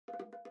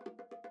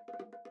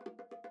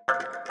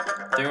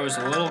There was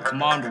a little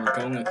Komondor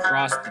going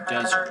across the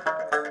desert.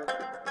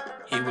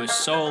 He was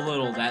so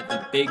little that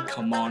the big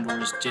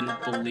Komondors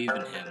didn't believe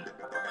in him,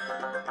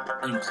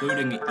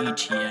 including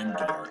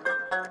K-Mondor.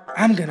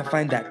 I'm gonna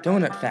find that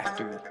donut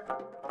factory.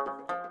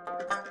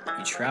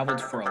 He traveled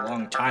for a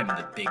long time in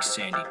the big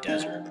sandy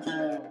desert,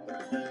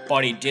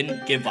 but he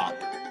didn't give up.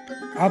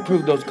 I'll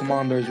prove those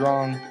Komondors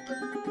wrong.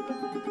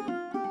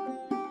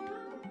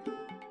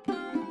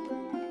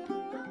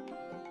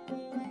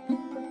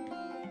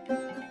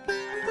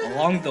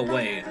 Along the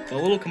way, the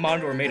little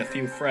Komondor made a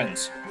few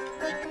friends,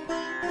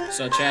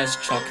 such as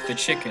Chuck the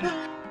chicken.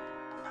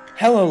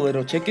 Hello,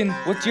 little chicken.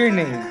 What's your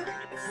name?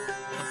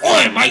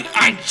 Oi, mate,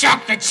 I'm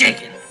Chuck the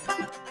chicken.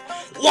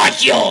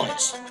 What's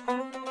yours?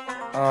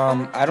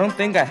 I don't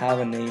think I have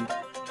a name.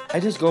 I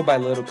just go by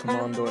Little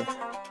Komondor.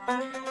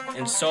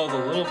 And so the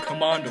little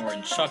Komondor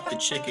and Chuck the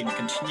chicken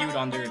continued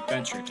on their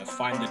adventure to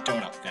find the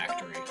donut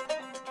factory.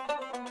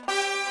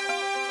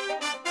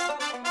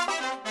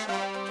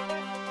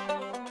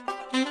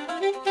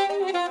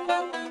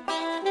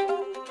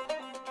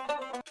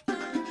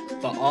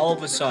 But all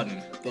of a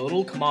sudden, the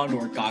little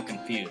Komondor got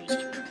confused,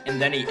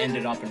 and then he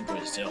ended up in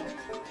Brazil.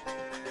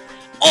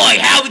 Oi,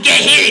 how'd we get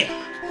here?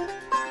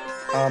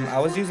 I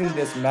was using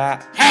this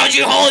map. How'd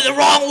you hold it the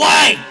wrong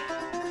way?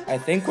 I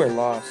think we're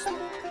lost.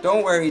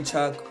 Don't worry,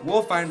 Chuck.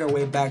 We'll find our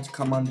way back to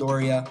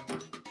Komondoria.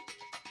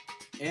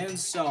 And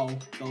so,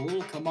 the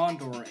little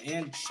Komondor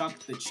and Chuck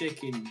the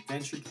chicken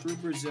ventured through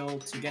Brazil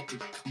to get to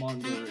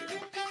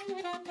Komondoria.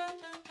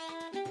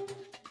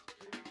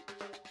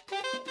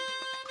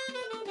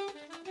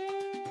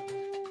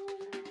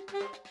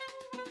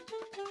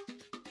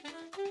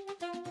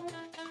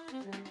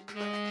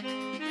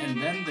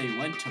 And then they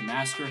went to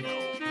Master Hill.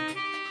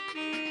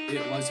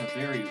 It was a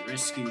very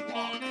risky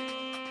walk.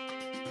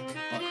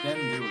 But then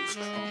there was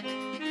trouble.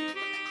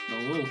 The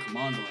little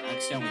Komondor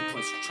accidentally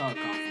pushed Chuck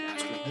off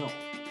Master Hill.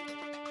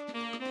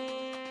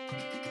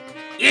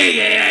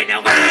 Yeah,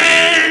 no.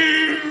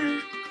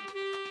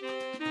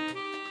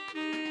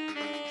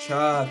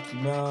 Chuck,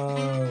 no.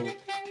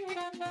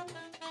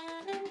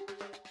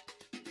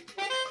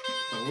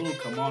 The little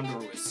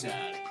Komondor was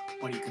sad,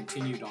 but he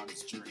continued on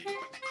his journey.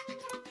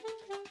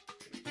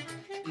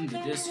 In the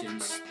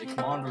distance, the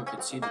Komondor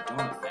could see the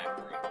donut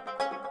factory.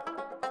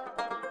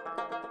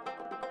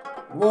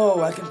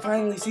 Whoa, I can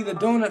finally see the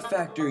donut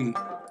factory.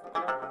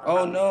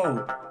 Oh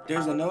no,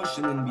 there's an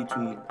ocean in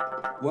between.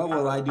 What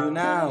will I do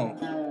now?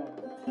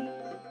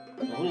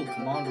 The little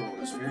Komondor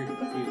was very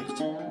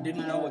confused and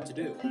didn't know what to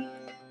do.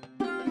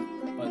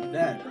 But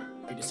then,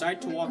 he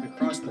decided to walk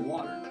across the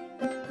water.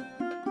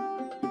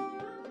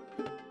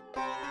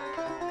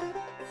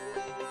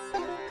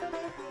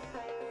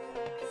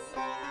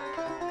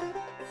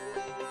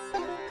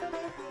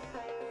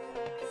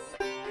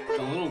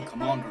 The little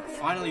Komondor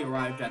finally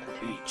arrived at the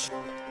beach.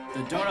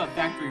 The donut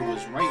factory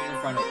was right in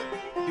front of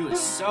him. He was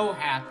so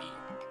happy.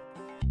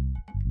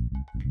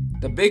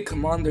 The big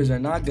Komondors are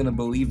not gonna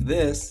believe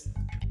this.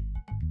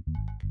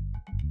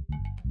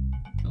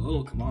 The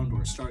little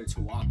Komondor started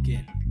to walk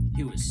in.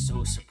 He was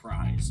so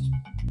surprised.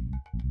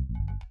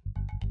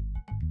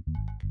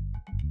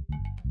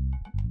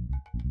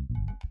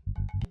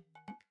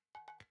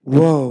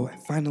 Whoa, I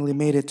finally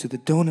made it to the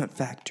donut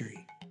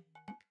factory.